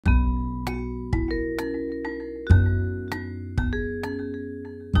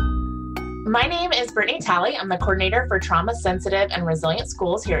My name is Brittany Talley. I'm the coordinator for Trauma Sensitive and Resilient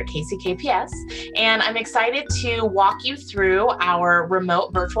Schools here at KCKPS, and I'm excited to walk you through our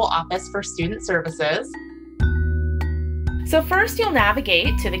remote virtual office for student services. So first, you'll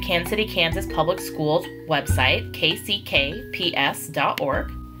navigate to the Kansas City, Kansas Public Schools website, kckps.org.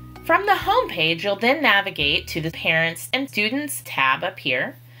 From the home page, you'll then navigate to the Parents and Students tab up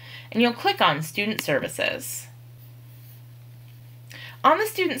here, and you'll click on Student Services. On the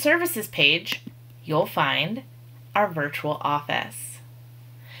Student Services page, you'll find our virtual office.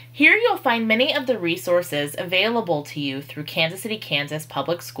 Here you'll find many of the resources available to you through Kansas City, Kansas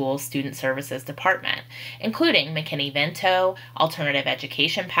Public Schools Student Services Department, including McKinney-Vento, Alternative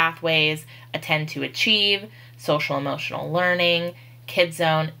Education Pathways, Attend to Achieve, Social Emotional Learning, Kid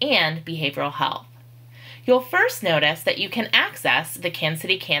Zone, and Behavioral Health. You'll first notice that you can access the Kansas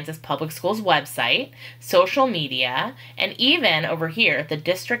City, Kansas Public Schools website, social media, and even over here, the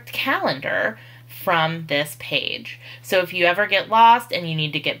district calendar from this page. So if you ever get lost and you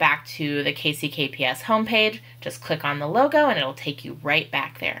need to get back to the KCKPS homepage, just click on the logo and it'll take you right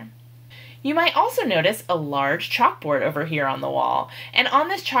back there. You might also notice a large chalkboard over here on the wall. And on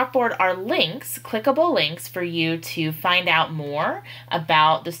this chalkboard are links, clickable links for you to find out more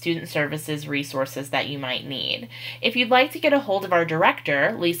about the student services resources that you might need. If you'd like to get a hold of our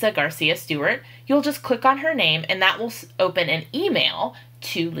director, Lisa Garcia Stewart, you'll just click on her name and that will open an email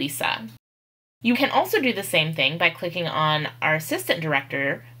to Lisa. You can also do the same thing by clicking on our assistant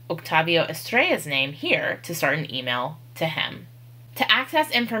director, Octavio Estrella's name here to start an email to him. To access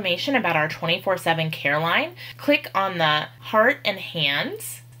information about our 24/7 care line, click on the heart and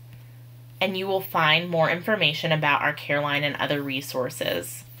hands, and you will find more information about our care line and other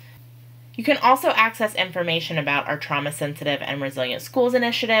resources. You can also access information about our Trauma Sensitive and Resilient Schools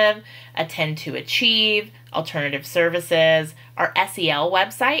initiative, Attend to Achieve, alternative services, our SEL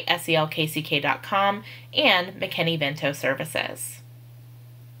website, selkck.com, and McKinney-Vento services.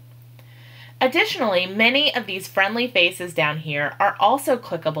 Additionally, many of these friendly faces down here are also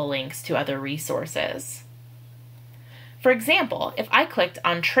clickable links to other resources. For example, if I clicked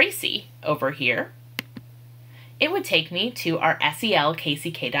on Tracy over here, it would take me to our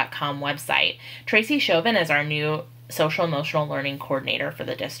selkck.com website. Tracy Chauvin is our new social emotional learning coordinator for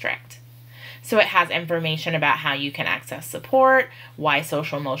the district. So it has information about how you can access support, why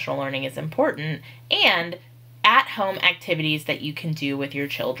social emotional learning is important, and at-home activities that you can do with your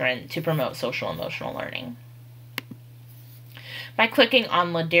children to promote social emotional learning. By clicking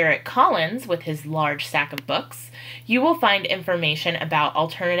on LaDerek Collins with his large stack of books, you will find information about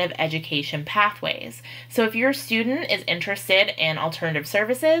alternative education pathways. So if your student is interested in alternative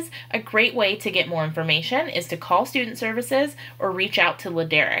services, a great way to get more information is to call Student Services or reach out to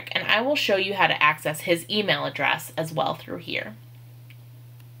LaDerek, and I will show you how to access his email address as well through here.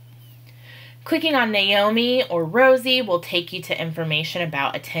 Clicking on Naomi or Rosie will take you to information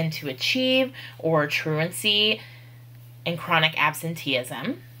about Attend to Achieve or truancy and chronic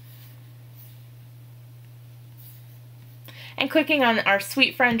absenteeism. And clicking on our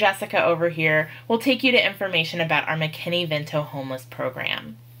sweet friend Jessica over here will take you to information about our McKinney-Vento homeless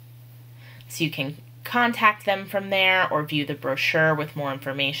program. So you can contact them from there or view the brochure with more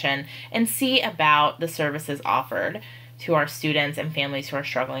information and see about the services offered to our students and families who are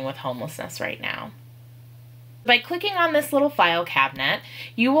struggling with homelessness right now. By clicking on this little file cabinet,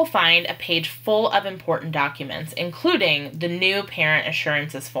 you will find a page full of important documents, including the new Parent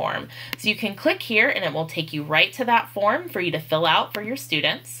Assurances form. So you can click here and it will take you right to that form for you to fill out for your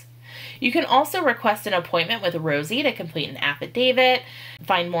students. You can also request an appointment with Rosie to complete an affidavit,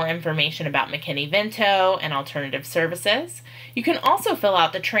 find more information about McKinney-Vento and alternative services. You can also fill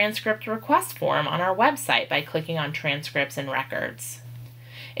out the transcript request form on our website by clicking on Transcripts and Records.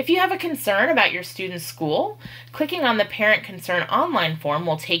 If you have a concern about your student's school, clicking on the Parent Concern online form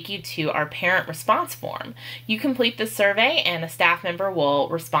will take you to our Parent Response form. You complete the survey and a staff member will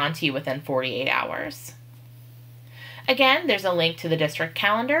respond to you within 48 hours. Again, there's a link to the district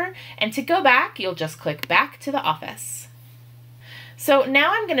calendar, and to go back, you'll just click back to the office. So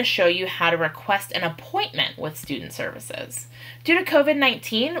now I'm going to show you how to request an appointment with Student Services. Due to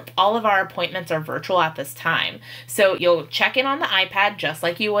COVID-19, all of our appointments are virtual at this time. So you'll check in on the iPad just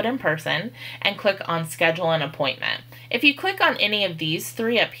like you would in person and click on Schedule an Appointment. If you click on any of these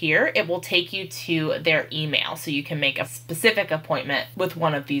three up here, it will take you to their email so you can make a specific appointment with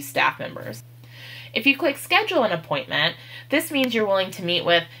one of these staff members. If you click Schedule an Appointment, this means you're willing to meet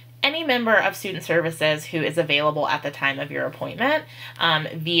with any member of Student Services who is available at the time of your appointment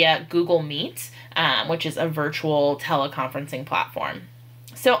via Google Meet, which is a virtual teleconferencing platform.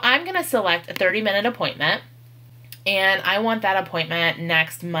 So I'm going to select a 30-minute appointment, and I want that appointment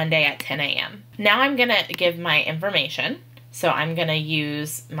next Monday at 10 a.m. Now I'm gonna give my information. So I'm gonna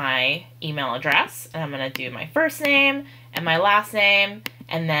use my email address, and I'm gonna do my first name and my last name,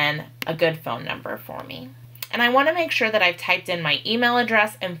 and then a good phone number for me. And I wanna make sure that I've typed in my email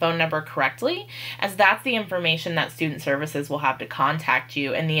address and phone number correctly, as that's the information that Student Services will have to contact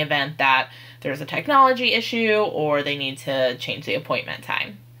you in the event that there's a technology issue or they need to change the appointment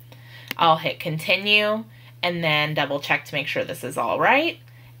time. I'll hit continue and then double check to make sure this is all right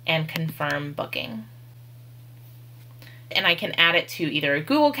and confirm booking. And I can add it to either a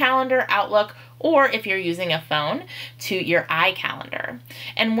Google Calendar, Outlook, or if you're using a phone, to your iCalendar.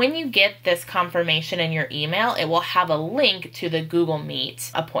 And when you get this confirmation in your email, it will have a link to the Google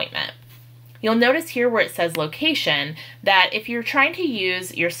Meet appointment. You'll notice here where it says location that if you're trying to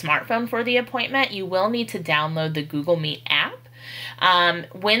use your smartphone for the appointment, you will need to download the Google Meet app.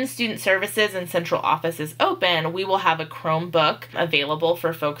 When Student Services and Central Office is open, we will have a Chromebook available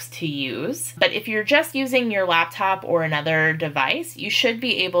for folks to use. But if you're just using your laptop or another device, you should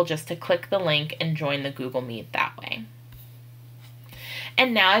be able just to click the link and join the Google Meet that way.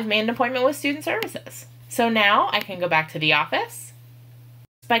 And now I've made an appointment with Student Services. So now I can go back to the office.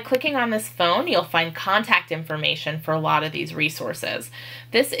 By clicking on this phone, you'll find contact information for a lot of these resources.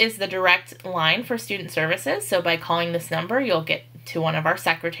 This is the direct line for Student Services, so by calling this number, you'll get to one of our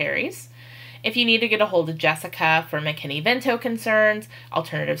secretaries. If you need to get a hold of Jessica for McKinney-Vento concerns,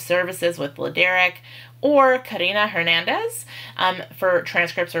 alternative services with Laderick, or Karina Hernandez for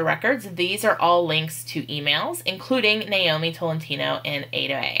transcripts or records, these are all links to emails, including Naomi Tolentino in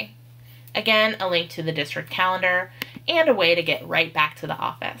A2A. Again, a link to the district calendar, and a way to get right back to the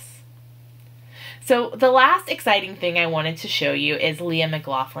office. So the last exciting thing I wanted to show you is Leah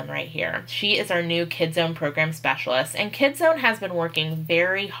McLaughlin right here. She is our new KidZone program specialist, and KidZone has been working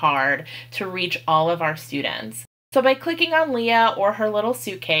very hard to reach all of our students. So by clicking on Leah or her little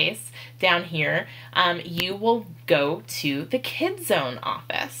suitcase down here, you will go to the KidZone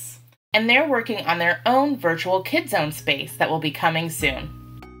office. And they're working on their own virtual KidZone space that will be coming soon.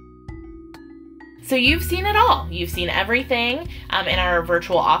 So you've seen it all. You've seen everything in our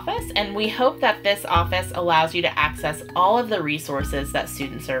virtual office, and we hope that this office allows you to access all of the resources that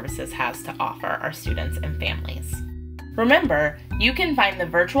Student Services has to offer our students and families. Remember, you can find the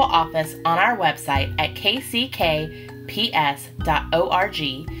virtual office on our website at kckps.org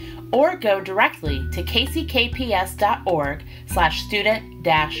or go directly to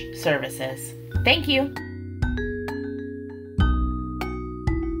kckps.org/student-services. Thank you.